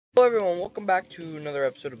Hello everyone, welcome back to another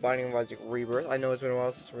episode of Binding of Isaac Rebirth. I know it's been a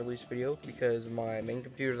while since I released a video because my main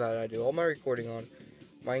computer that I do all my recording on,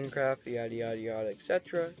 Minecraft, yada yada yada,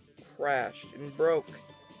 etc., crashed and broke.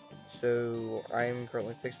 So I am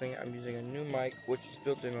currently fixing it. I'm using a new mic, which is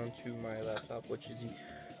built in onto my laptop, which is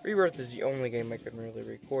Rebirth is the only game I can really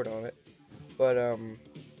record on it. But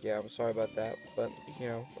yeah, I'm sorry about that. But you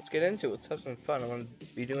know, let's get into it. Let's have some fun. I want to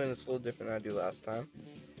be doing this a little different than I do last time.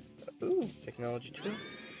 Ooh, technology too.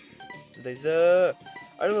 Today's I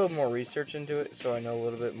did a little more research into it, so I know a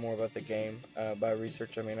little bit more about the game. By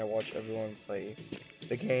research, I mean I watch everyone play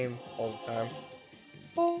the game all the time.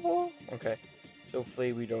 Oh, okay. So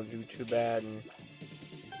hopefully we don't do too bad and,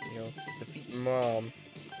 you know, defeat Mom.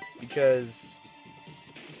 Because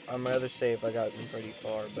on my other save I gotten pretty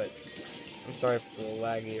far, but I'm sorry if it's a little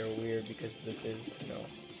laggy or weird because this is, you know,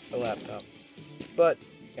 a laptop. But,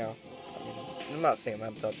 you know, I mean, I'm not saying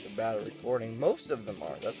laptops are bad at recording. Most of them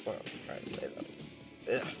are. That's what I'm trying to say,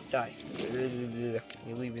 though. Ugh, die.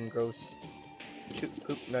 You're leaving gross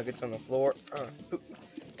poop nuggets on the floor. Poop.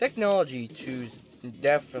 Technology 2's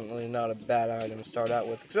definitely not a bad item to start out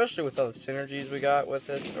with, especially with all the synergies we got with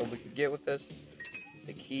this, or we could get with this.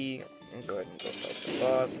 The key. Go ahead and go fight the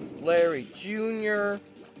boss. Is Larry Jr.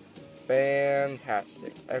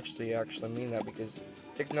 Fantastic. Actually mean that because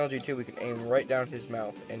technology 2, we can aim right down his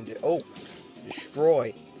mouth and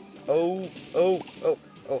destroy. I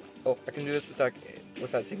can do this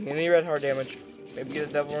without taking any red heart damage. Maybe get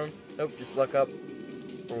a devil room. Nope, just luck up.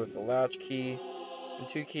 Or with the latch key and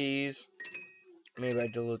 2 keys. Maybe I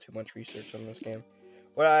did a little too much research on this game.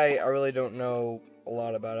 What I really don't know a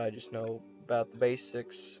lot about it. I just know about the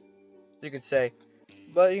basics, you could say.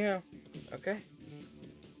 But yeah, okay.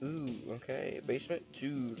 Ooh, okay. Basement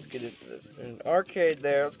 2. Let's get into this. There's an arcade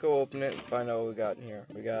there. Let's go open it and find out what we got in here.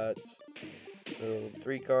 We got little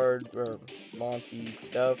 3-card or Monty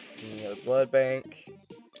stuff. And we got a blood bank.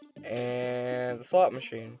 And the slot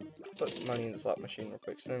machine. Put money in the slot machine real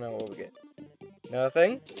quick. So now what we get?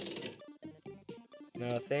 Nothing.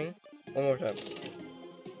 Nothing. One more time.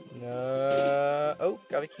 No. Oh,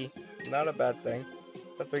 got a key. Not a bad thing.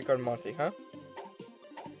 A 3-card Monty, huh?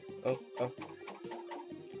 Oh.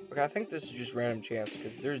 Okay, I think this is just random chance,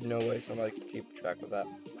 because there's no way somebody can keep track of that.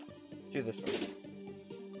 Let's do this one.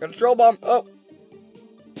 Got a troll bomb! Oh!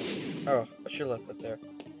 Oh, I should have left that there.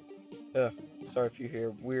 Ugh, sorry if you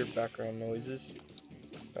hear weird background noises.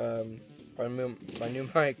 My new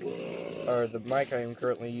mic, or the mic I am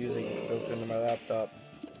currently using built into my laptop,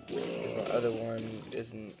 because my other one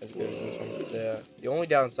isn't as good as this one. But the only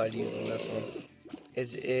downside using this one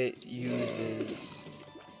is it uses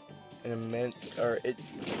an immense,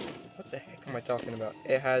 what the heck am I talking about?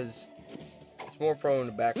 It's more prone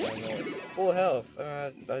to background noise. Full health,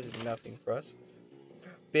 that is nothing for us.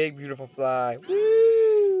 Big beautiful fly,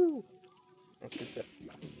 woo! Let's get that.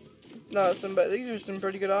 These are some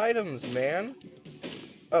pretty good items, man.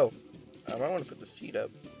 Oh, I might want to put the seed up.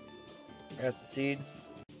 That's the seed.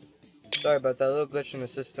 Sorry about that little glitch in the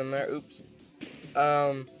system there. Oops.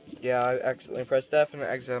 Yeah, I accidentally pressed F and I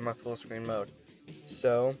exited my full screen mode.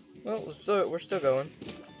 So, well, we're still going.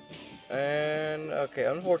 And, okay,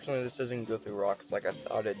 unfortunately this doesn't go through rocks like I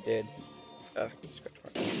thought it did.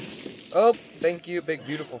 Oh, thank you, big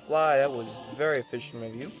beautiful fly. That was very efficient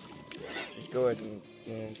of you. Just go ahead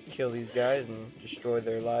and kill these guys and destroy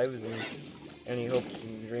their lives and any hopes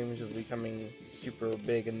and dreams of becoming super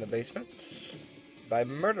big in the basement. By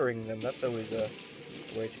murdering them, that's always a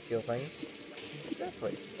way to kill things.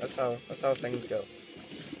 Exactly. That's how things go.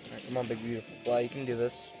 Alright, come on, big beautiful fly, you can do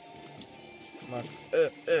this. Come on.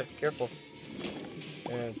 Careful.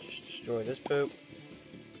 And just destroy this poop.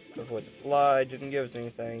 Avoid the fly, didn't give us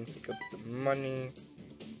anything. Pick up the money.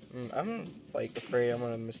 I'm, like, afraid I'm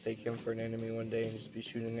gonna mistake him for an enemy one day and just be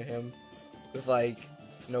shooting at him with, like,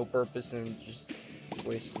 no purpose and just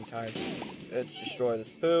wasting time. Let's destroy this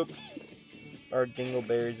poop. Or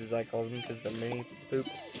dingleberries, as I call them, because they're mini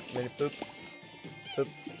poops.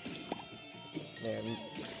 Poops. Man,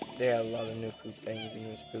 they had a lot of new poop things in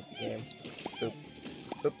this poop game.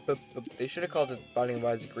 Poop. They should have called it Binding of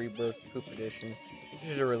Isaac Rebirth Poop Edition. They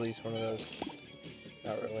should have released one of those.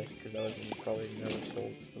 Not really, because that was probably never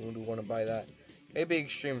sold. Who would want to buy that? Maybe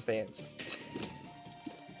extreme fans.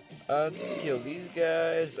 Let's kill these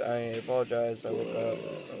guys. I apologize. I woke up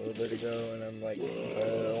a little bit ago and I'm like,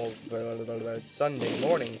 Sunday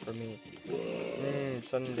morning for me.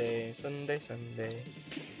 Sunday.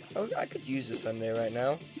 Oh, I could use a Sunday right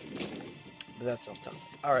now, but that's off topic.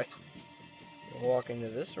 Alright. Walk into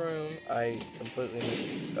this room. I completely missed.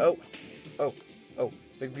 Oh,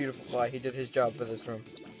 big beautiful fly. He did his job for this room.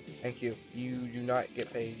 Thank you. You do not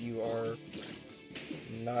get paid. You are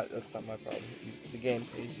That's not my problem. The game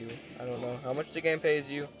pays you. I don't know how much the game pays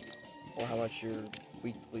you, or how much your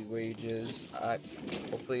weekly wage is.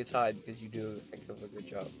 Hopefully it's high because you do a heck of a good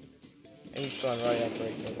job. And you spawn right after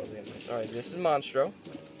I killed all the enemies. Alright, this is Monstro.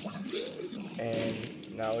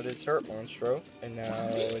 And now it is Hurt Monstro. And now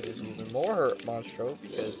it is even more Hurt Monstro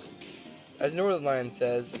because, as Northern Lion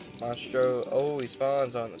says, Monstro always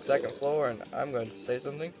spawns on the second floor. And I'm going to say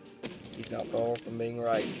something. He's not far from being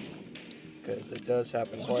right. Because it does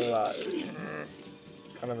happen quite a lot. It's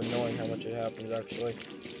kind of annoying how much it happens, actually.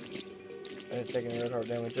 And it's taking red heart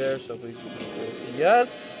damage there, so please.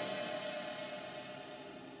 Yes!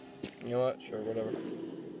 You know what? Sure, whatever.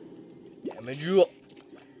 Damage you up!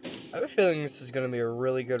 I have a feeling this is going to be a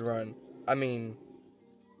really good run. I mean,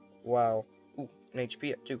 wow. Ooh, an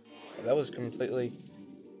HP up too. That was completely...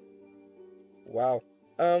 Wow.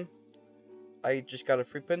 I just got a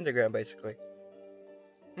free pentagram, basically.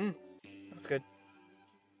 That's good.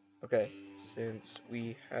 Okay, since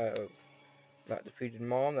we have not defeated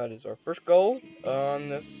Mom, that is our first goal on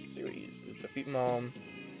this series, is defeat Mom,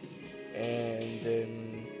 and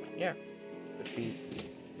then, yeah, defeat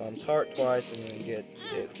Mom's heart twice, and then get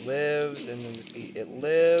It Lives, and then defeat It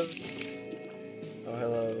Lives. Oh,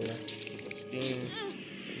 hello, Steam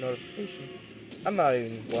notification. I'm not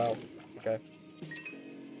even, wow, okay.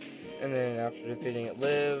 And then after defeating It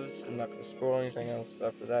Lives, I'm not going to spoil anything else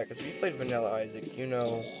after that, because if you played Vanilla Isaac, you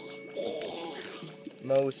know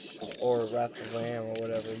most, or Wrath of Lamb, or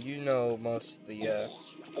whatever, you know most of the,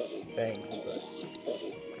 things, but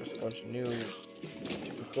there's a bunch of new,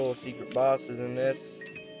 super cool secret bosses in this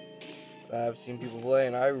that I've seen people play,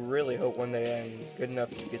 and I really hope one day I'm good enough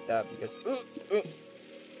to get that, because,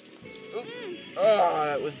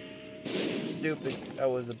 that was stupid, that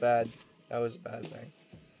was a bad thing.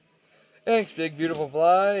 Thanks, big beautiful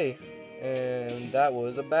fly. And that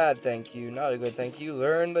was a bad thank you, not a good thank you.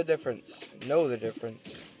 Learn the difference. Know the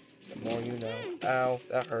difference. The more you know. Ow,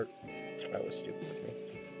 that hurt. That was stupid of me.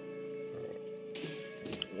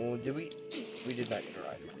 Alright. Well, did we? We did not get a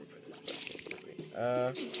item for this special, did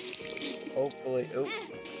we? Hopefully. Oh.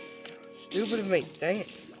 Stupid of me. Dang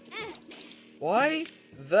it. Why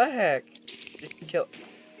the heck? Just kill.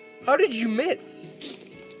 How did you miss?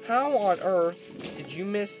 How on earth did you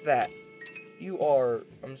miss that? You are,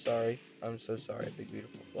 I'm sorry. I'm so sorry, big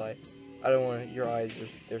beautiful fly. I don't want to, your eyes,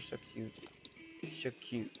 they're so cute. So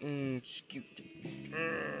cute. Cute.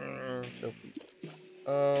 So cute. I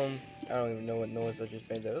don't even know what noise I just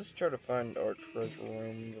made there. Let's try to find our treasure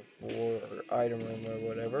room before, or item room or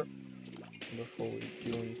whatever. Before we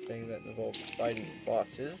do anything that involves fighting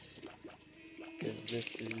bosses. Because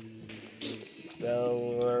this is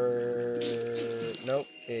cellar. Nope,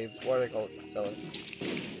 caves. Why do I call it cellar?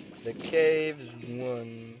 The caves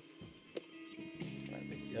one. Not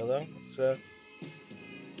big deal though. Let's go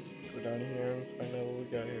down here and find out what we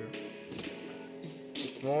got here.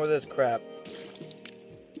 Just more of this crap.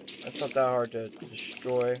 That's not that hard to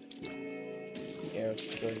destroy. Yeah, let's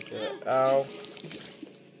just go ahead and kill it. Ow.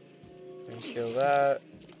 And kill that.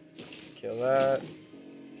 Kill that.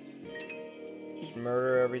 Just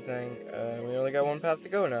murder everything. We only got one path to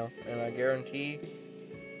go now. And I guarantee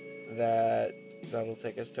that will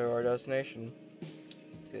take us to our destination,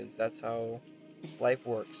 because that's how life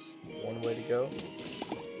works. One way to go.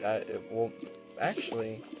 Well,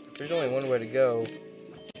 actually, if there's only one way to go,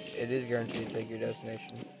 it is guaranteed to take your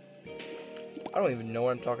destination. I don't even know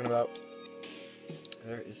what I'm talking about.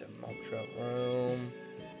 There is a mob trap room.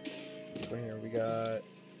 Go in here. We got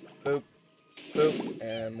poop, poop,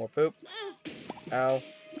 and more poop. Ow.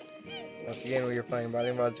 Once again, we are playing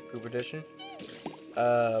Binding of Isaac Poop Edition.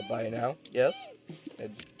 By now, yes.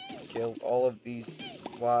 It's killed all of these.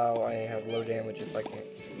 Wow, I have low damage if I can't.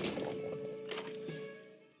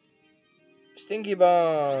 Stinky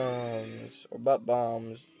bombs or butt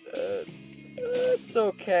bombs. It's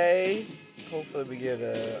okay. Hopefully we get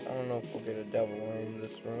a. I don't know if we'll get a devil room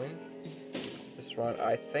this run.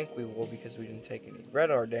 I think we will, because we didn't take any red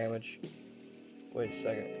R damage. Wait a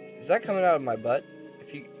second. Is that coming out of my butt?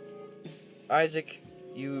 If you, Isaac,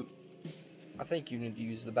 you. I think you need to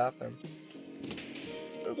use the bathroom.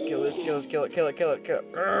 Oh, kill this, kill it.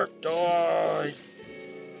 Die!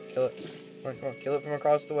 Kill it. Come on, kill it from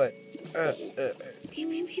across the way. This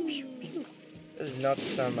is not the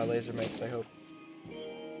sound my laser makes, I hope.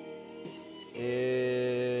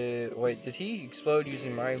 Wait, did he explode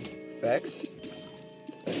using my effects?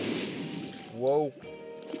 Whoa.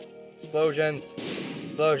 Explosions!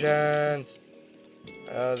 Explosions!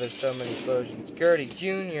 Oh, there's so many explosions. Gertie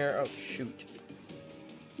Jr. Oh, shoot.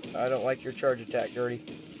 I don't like your charge attack, Gertie.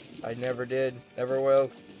 I never did. Never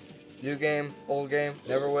will. New game, old game.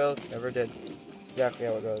 Never will. Never did. exactly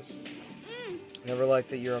how it goes. Never liked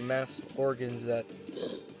that you're a mass of organs that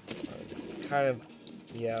kind of,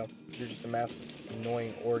 yeah, you're just a mass of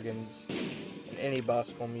annoying organs in any boss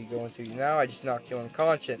form you go into. Now I just knocked you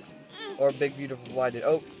unconscious. Or Big Beautiful Fly did.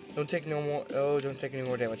 Oh, don't take no more. Oh, don't take any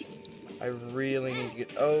more damage. I really need to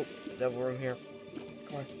get. Oh, devil room here.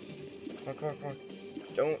 Come on. Come on, come on, come on.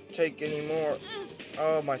 Don't take any more.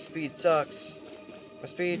 Oh, my speed sucks. My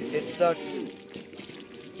speed, it sucks.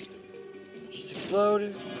 Just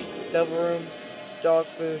explode. Devil room. Dog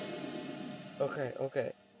food. Okay,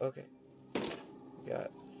 okay, okay. We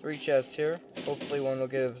got 3 chests here. Hopefully one will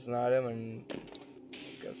give us an item and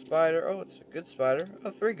got a spider. Oh, it's a good spider.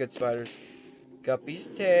 Oh, 3 good spiders. Guppy's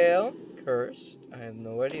tail. Cursed. I have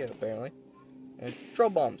no idea, apparently. And troll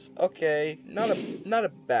bombs. Okay, not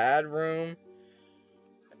a bad room.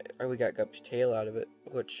 We got Guppy's tail out of it,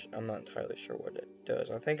 which I'm not entirely sure what it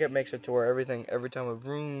does. I think it makes it to where every time a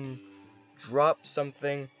room drops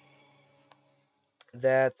something,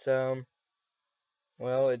 that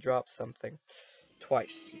well, it drops something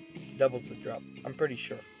twice, doubles the drop. I'm pretty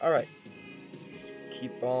sure. All right.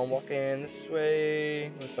 Keep on walking this way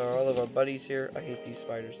with all of our buddies here. I hate these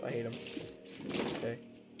spiders. I hate them. Okay.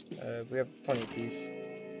 We have plenty of these.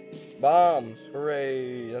 Bombs!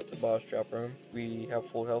 Hooray! That's a boss drop room. We have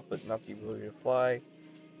full health, but not the ability to fly.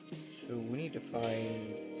 So we need to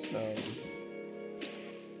find some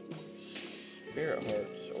spirit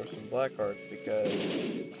hearts or some black hearts because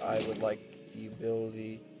I would like the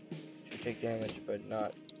ability to take damage, but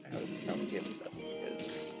not have it count against us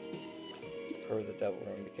because for the devil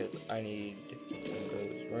room, because I need one of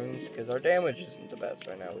those rooms because our damage isn't the best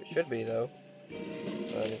right now. It should be though,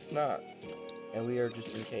 but it's not. And we are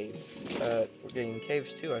just in caves. We're getting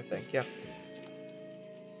caves too, I think. Yeah.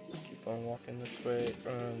 Keep on walking this way.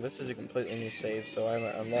 This is a completely new save, so I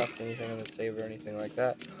haven't unlocked anything in the save or anything like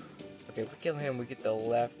that. Okay, we kill him. We get the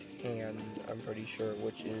left hand, I'm pretty sure,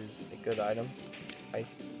 which is a good item. I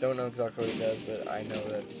don't know exactly what it does, but I know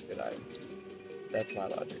that it's a good item. That's my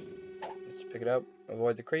logic. Let's pick it up,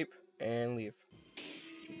 avoid the creep, and leave.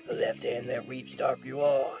 The left hand that reaps dark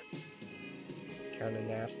rewards. It's kind of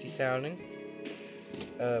nasty sounding.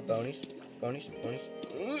 Bonies. Bonies.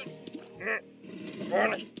 Whew. That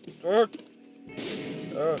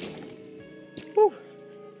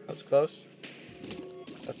was close.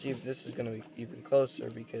 Let's see if this is gonna be even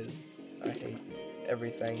closer because I hate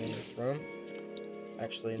everything in this room.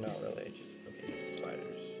 Actually, not really. I just okay,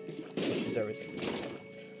 spiders, which is everything.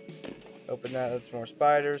 Open that. That's more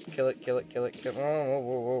spiders. Kill it.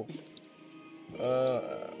 Oh,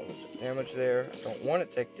 almost took damage there. I don't want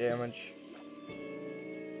to take damage.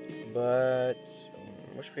 But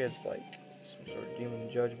I wish we had like some sort of demon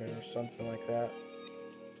judgment or something like that,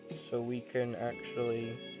 so we can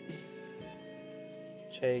actually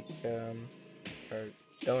take or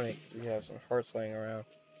donate because we have some hearts laying around.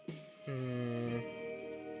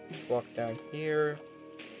 Walk down here.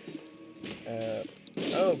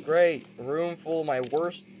 Oh great, a room full of my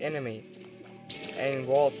worst enemy and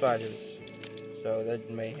wall spiders. So that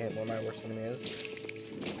may hit what my worst enemy is.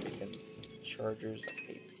 Freaking chargers. I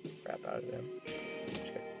hate crap out of them.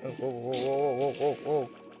 Oh, whoa.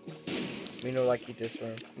 Me no like this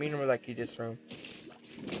room.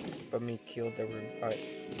 But me killed the room.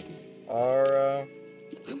 Alright.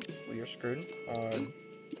 We are screwed on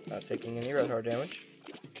not taking any red heart damage.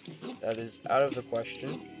 That is out of the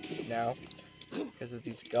question now. Because of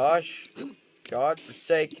these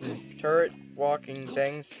God-forsaken turret walking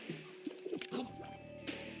things.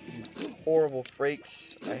 You horrible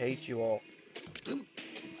freaks. I hate you all.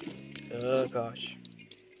 Oh gosh.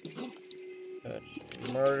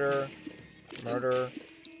 Murder.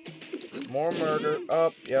 More murder.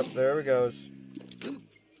 Oh, yep, there it goes.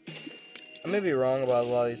 I may be wrong about a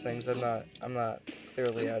lot of these things. I'm not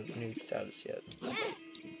clearly out of noob status yet.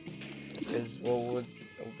 Because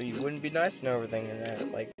wouldn't be nice to know everything in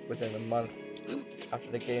that, like within a month after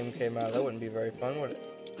the game came out. That wouldn't be very fun, would it?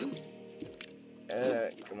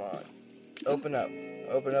 Come on. Open up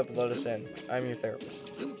and let us in. I'm your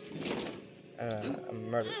therapist. I'm a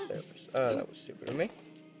murderous therapist. Oh, that was stupid of me.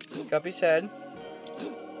 Guppy's head.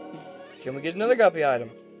 Can we get another Guppy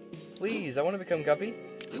item? Please, I want to become Guppy.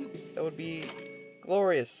 That would be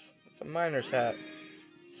glorious. It's a miner's hat.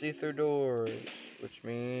 See-through doors, which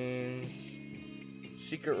means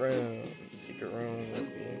secret room. Secret room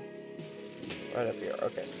would be right up here.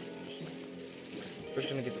 Okay. We're just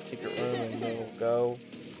gonna get the secret room and we'll go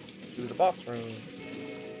to the boss room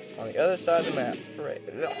on the other side of the map. Hooray.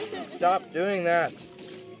 Stop doing that.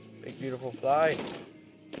 Big beautiful fly.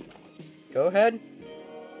 Go ahead.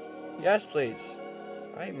 Yes, please.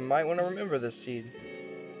 I might want to remember this seed.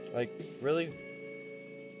 Like, really?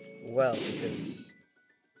 well, because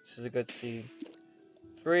this is a good seed.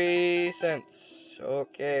 3 cents.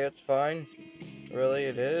 Okay, that's fine. Really,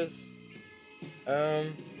 it is.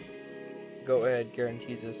 Go ahead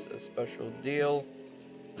guarantees us a special deal.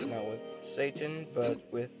 Not with Satan, but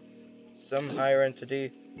with some higher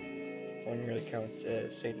entity. When you really count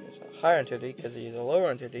Satan as a higher entity, because he is a lower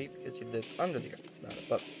entity, because he lives under the earth, not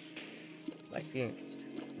above, like the angels do.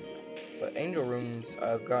 But angel rooms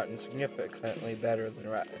have gotten significantly better than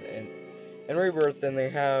in Rebirth than they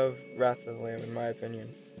have Wrath of the Lamb, in my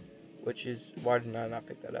opinion. Which is, why did I not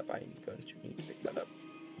pick that up? I'm going to need to pick that up.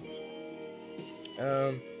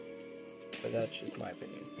 But that's just my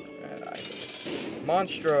opinion.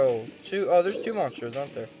 Monstro! There's 2 monsters,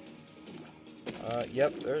 aren't there?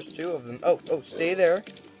 Yep, there's 2 of them. Oh, stay there.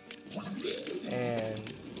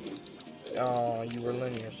 And, you were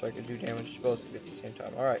linear, so I could do damage to both of you at the same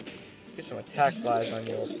time. Alright, get some attack flies on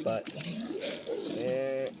your butt.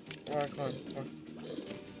 Come on.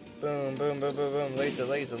 Boom, boom, boom, boom, boom. Laser.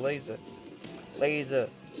 Laser.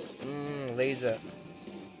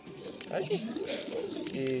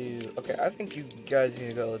 Okay, I think you guys need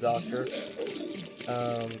to go to the doctor.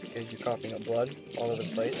 Because you're coughing up blood all over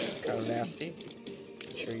the place. It's kind of nasty.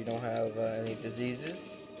 Make sure you don't have any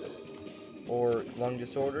diseases or lung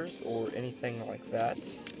disorders or anything like that.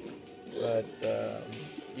 But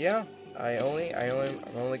yeah, I'm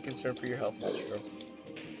only concerned for your health, Monstro.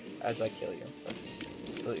 As I kill you, that's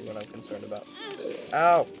really what I'm concerned about.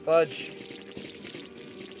 Ow, fudge!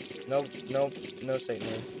 No,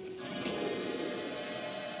 Satan.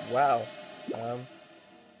 Wow.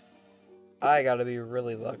 I gotta be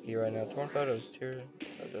really lucky right now. Torn photos, tears.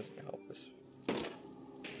 That doesn't help us.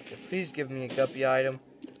 Okay, please give me a guppy item.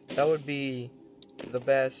 That would be the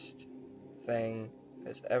best thing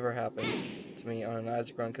that's ever happened to me on an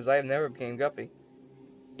Isaac run, because I have never became guppy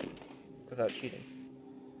without cheating.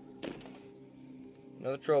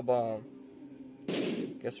 Another troll bomb.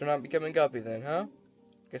 Guess we're not becoming guppy then, huh?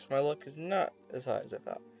 Guess my luck is not as high as I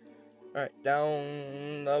thought. Alright,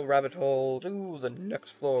 down the rabbit hole to the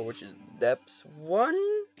next floor, which is depths 1?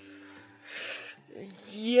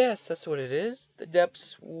 Yes, that's what it is. The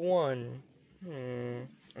depths 1.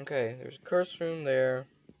 Okay, there's a curse room there.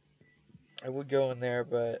 I would go in there,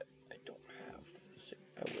 but I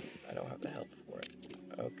don't have the health for it.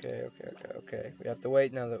 Okay. We have to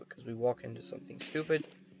wait now because we walk into something stupid.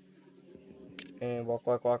 And walk.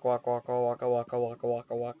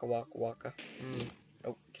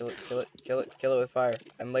 Oh, kill it with fire.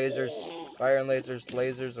 And lasers. Fire and lasers.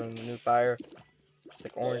 Lasers are the new fire. It's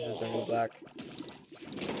like orange is the new black.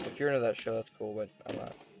 If you're into that show, that's cool, but I'm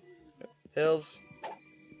not. Pills.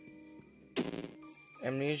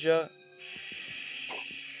 Amnesia.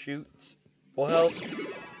 Shoot. Full health.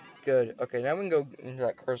 Good. Okay, now we can go into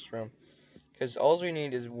that curse room. Because all we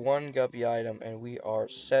need is 1 guppy item, and we are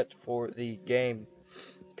set for the game.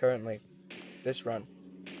 Currently. This run.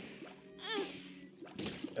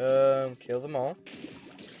 Kill them all.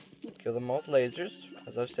 Kill them all with lasers,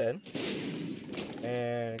 as I've said.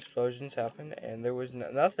 And explosions happened, and there was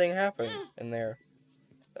nothing happened in there.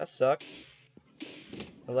 That sucks.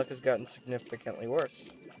 My luck has gotten significantly worse.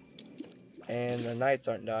 And the knights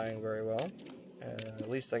aren't dying very well. At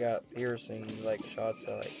least I got piercing, like, shots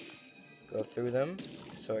that, like, go through them.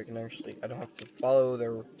 So I don't have to follow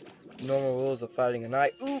their normal rules of fighting a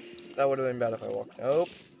knight. Ooh! That would have been bad if I walked. Nope.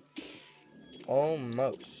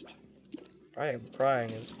 Almost. I am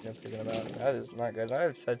crying a significant amount. That is not good. I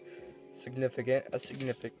have said a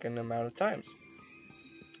significant amount of times.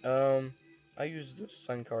 I used the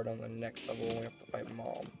sun card on the next level when we have to fight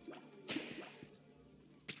Mom.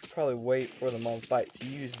 Probably wait for the Mom fight to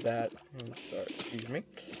use that. Sorry, excuse me.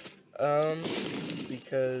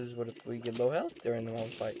 Because what if we get low health during the Mom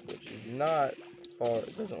fight, which is not far.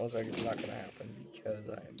 It doesn't look like it's not gonna happen because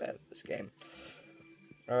I am bad at this game.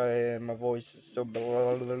 Alright, my voice is so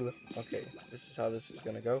blah, blah, blah. Okay, this is how this is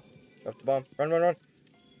gonna go. Drop the bomb. Run.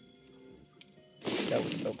 That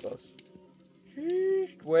was so close.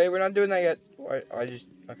 Wait, we're not doing that yet.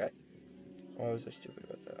 Okay. Why was I stupid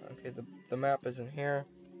about that? Okay, the map isn't here.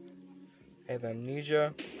 I have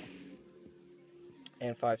amnesia.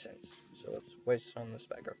 And 5 cents. So let's waste on this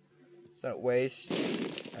beggar. It's not waste.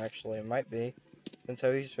 Actually, it might be. Depends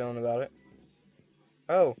how he's feeling about it.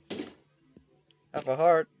 Oh. Half a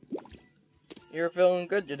heart. You're feeling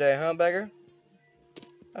good today, huh, beggar?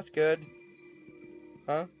 That's good.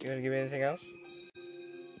 Huh? You gonna give me anything else?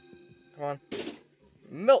 Come on.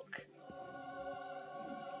 Milk!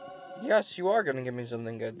 Yes, you are gonna give me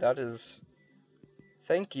something good. That is...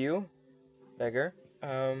 Thank you, beggar.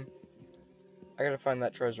 I gotta find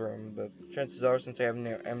that treasure room, but chances are, since I have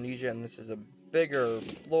amnesia and this is a bigger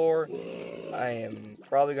floor, I am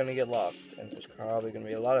probably going to get lost. And there's probably going to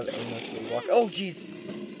be a lot of aimlessly walk. Oh, jeez!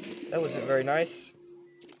 That wasn't very nice.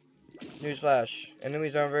 Newsflash.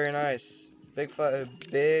 Enemies aren't very nice. Big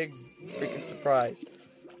freaking surprise.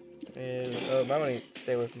 I'm going to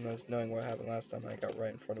stay away from this, knowing what happened last time I got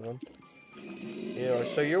right in front of him. Yeah,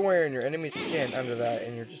 so you're wearing your enemy's skin under that,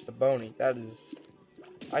 and you're just a bony. That is...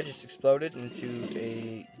 I just exploded into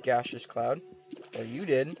a gaseous cloud. Or you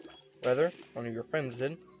did. Rather, one of your friends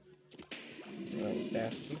did. That was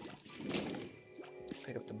nasty.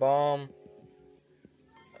 Pick up the bomb.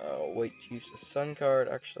 I'll wait to use the sun card.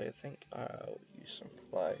 Actually, I think I'll use some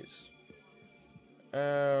flies.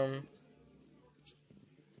 I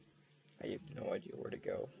have no idea where to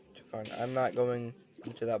go to find. I'm not going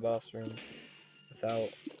into that boss room without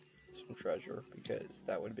some treasure, because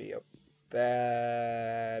that would be a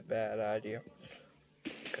bad idea.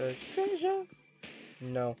 Because treasure.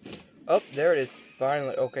 No. Oh, there it is.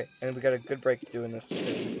 Finally. Okay, and we got a good break doing this.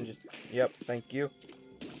 Okay, we can just. Yep. Thank you.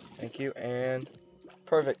 Thank you. And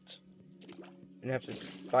perfect. We don't have to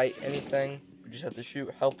fight anything. We just have to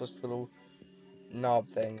shoot helpless little knob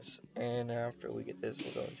things. And after we get this,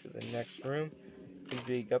 we'll go into the next room. Please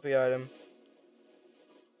be guppy item.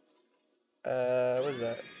 What is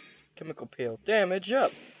that? Chemical peel. Damage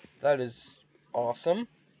up. That is awesome.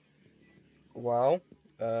 Wow.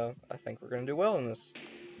 I think we're gonna do well in this.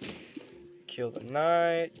 Kill the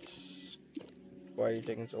knights. Why are you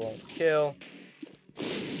taking so long to kill?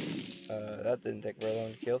 That didn't take very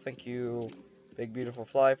long to kill. Thank you, big beautiful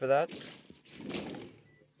fly, for that.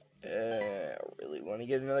 I really want to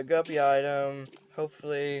get another guppy item.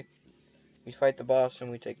 Hopefully, we fight the boss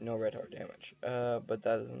and we take no red heart damage. But that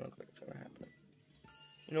doesn't look like it's gonna happen.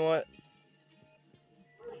 You know what?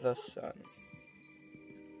 The sun.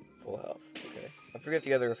 Full health. Okay. I forget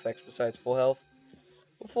the other effects besides full health.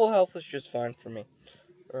 Well, full health is just fine for me.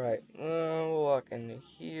 Alright, we'll walk into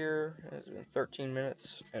here. It's been 13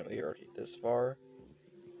 minutes, and we already this far.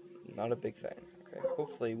 Not a big thing. Okay,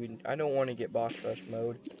 hopefully I don't want to get boss rush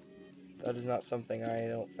mode. That is not something I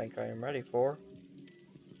don't think I am ready for.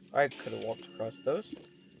 I could have walked across those.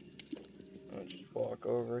 I'll just walk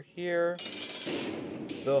over here.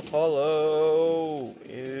 The hollow.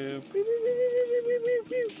 Ew.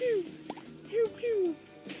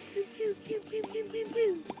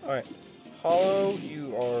 Alright, Hollow,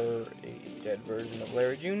 you are a dead version of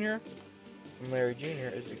Larry Jr. And Larry Jr.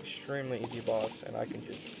 is an extremely easy boss, and I can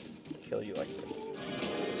just kill you like this.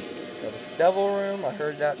 Got this Devil Room, I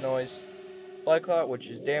heard that noise. Blood Clot, which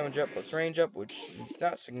is damage up plus range up, which is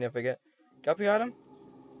not significant. Guppy item?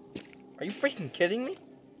 Are you freaking kidding me?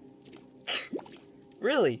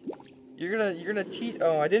 Really? You're gonna tease?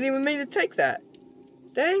 Oh, I didn't even mean to take that.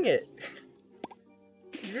 Dang it!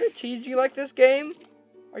 You're gonna tease me like this, game?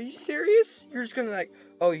 Are you serious? You're just gonna like,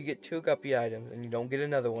 oh, you get 2 guppy items and you don't get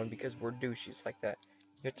another one because we're douchies like that.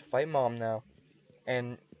 You have to fight mom now,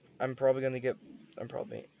 and I'm probably gonna get.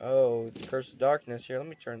 Oh, Curse of Darkness here. Let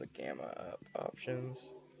me turn the gamma up.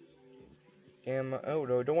 Options. Gamma. Oh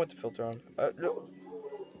no, I don't want the filter on. No.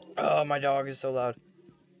 Oh, my dog is so loud.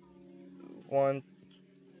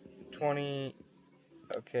 120.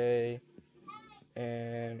 Okay.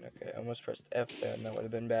 And okay, I almost pressed F there, and that would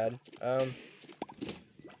have been bad.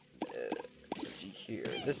 Let's see here.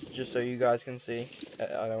 This is just so you guys can see.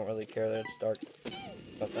 I don't really care that it's dark.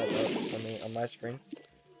 It's not that dark for me on my screen.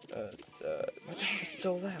 My dog is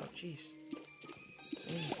so loud. Jeez.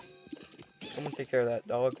 Someone take care of that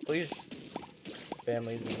dog, please.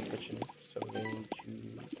 Family's in the kitchen, so they need to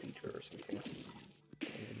feed her or something.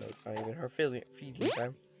 Even though it's not even her feeding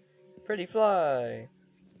time. Pretty fly.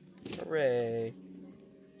 Hooray.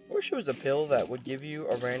 I wish it was a pill that would give you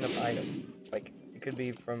a random item. Like, it could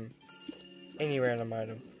be from any random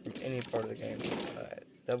item from any part of the game.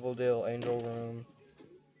 Devil Deal, Angel Room.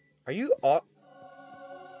 Are you up?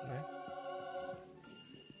 No.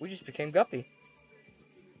 We just became Guppy.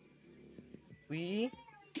 We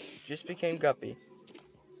just became Guppy.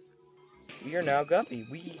 We are now Guppy.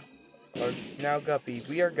 We are now Guppy.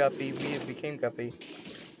 We are Guppy. We have became Guppy.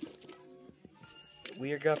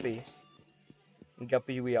 We are Guppy. And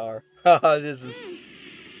Guppy we are. Haha, this is...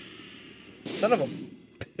 Son of a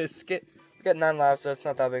biscuit. We got 9 lives, so it's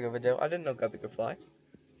not that big of a deal. I didn't know Guppy could fly.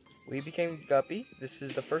 We became Guppy. This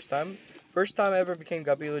is the first time I ever became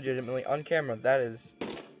Guppy legitimately on camera. That is...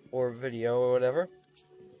 Or video or whatever.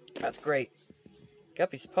 That's great.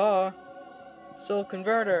 Guppy's paw. Soul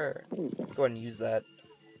converter. Go ahead and use that.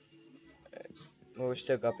 Well, we're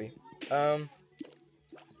still Guppy. Let's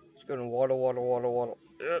go to waddle. Waddle.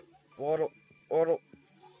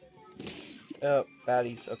 Oh,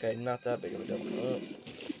 fatties. Okay, not that big of a deal.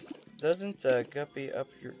 Doesn't Guppy up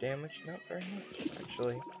your damage? Not very much,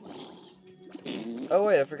 actually. Oh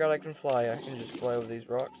wait, I forgot I can fly. I can just fly over these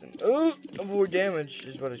rocks and avoid damage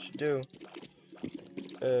is what I should do.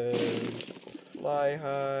 Fly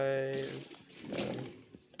high.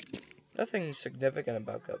 Nothing significant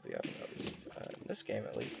about Guppy I've noticed. In this game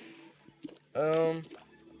at least.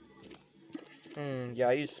 Yeah,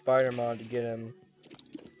 I used Spider Mod to get him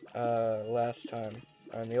last time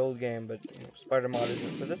on the old game, but you know, Spider Mod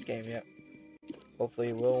isn't for this game yet. Hopefully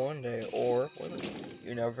it will one day, or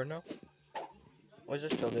you never know. What does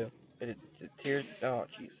this pill do? It tears. Oh,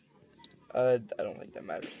 jeez. I don't think that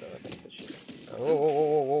matters though. I think that's just.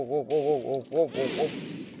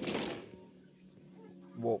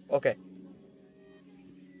 Whoa. Okay.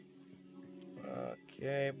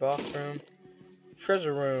 Okay, boss room.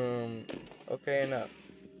 Treasure room. Okay, enough.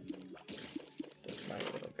 Doesn't matter.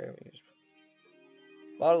 Okay, we use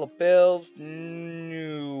bottle of pills.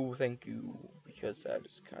 No, thank you, because that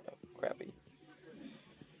is kind of crappy.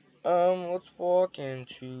 Let's walk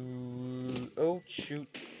into. Oh shoot.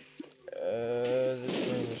 This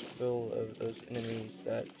room is full of those enemies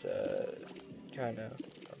that kind of are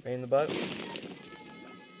a pain in the butt.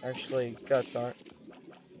 Actually, guts aren't.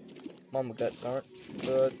 Mama guts aren't.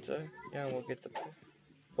 But yeah, we'll get the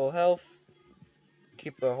full health.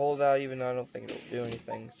 Keep a holdout, even though I don't think it'll do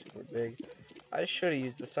anything super big. I should have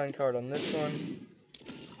used the sun card on this one.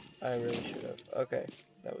 I really should have. Okay,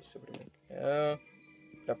 that was stupid of me.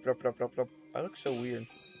 I look so weird.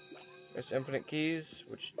 There's infinite keys,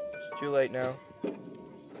 which is too late now.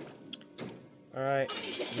 Alright,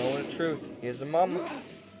 moment of truth. Here's a mama.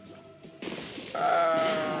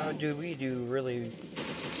 Dude, we do really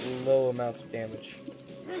low amounts of damage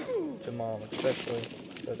to mom, especially.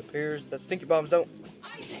 But it appears that stinky bombs don't.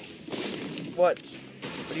 What?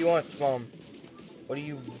 What do you want, mom? What do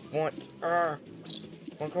you want? Come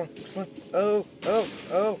on. Oh.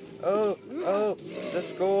 The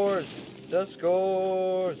scores.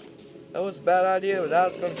 That was a bad idea, but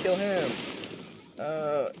that's gonna kill him.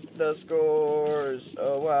 The scores.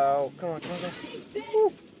 Oh, wow. Come on.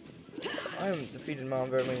 Woo. I haven't defeated Mom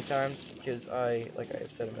very many times, because like I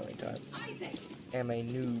have said a million times, am a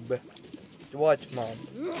noob. What, Mom?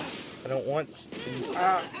 I don't want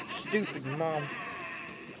to. Stupid Mom.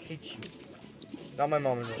 I hate you. Not my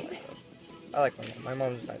mom in real life, though. I like my mom. My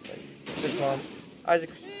mom's a nice lady. This mom,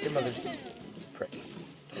 Isaac, your mother's a prick.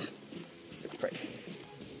 You're a prick.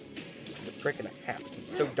 You're a prick and a half.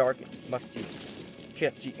 It's so dark and musty.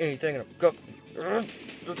 Can't see anything in a cup.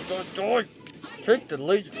 Die! Take the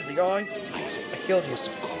laser to the eye. Isaac I killed you. was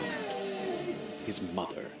cornered. His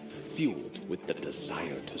mother, fueled with the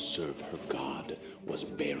desire to serve her God, was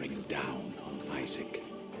bearing down on Isaac.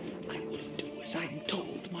 I will do as I'm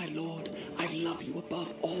told, my lord. I love you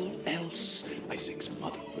above all else, Isaac's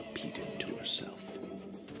mother repeated to herself.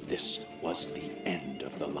 This was the end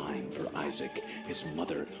of the line for Isaac. His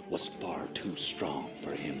mother was far too strong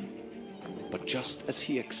for him. But just as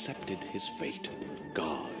he accepted his fate,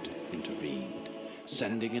 God intervened,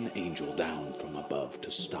 sending an angel down from above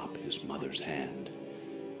to stop his mother's hand.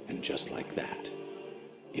 And just like that,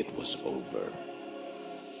 it was over.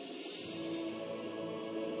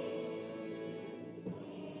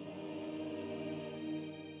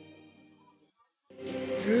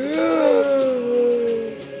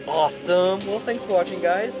 Awesome. Well, thanks for watching,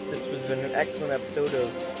 guys. This has been an excellent episode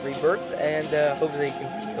of Rebirth, and hopefully you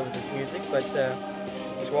can keep up with this music. But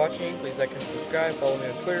thanks for watching. Please like and subscribe. Follow me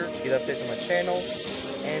on Twitter to get updates on my channel.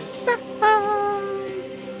 And bye.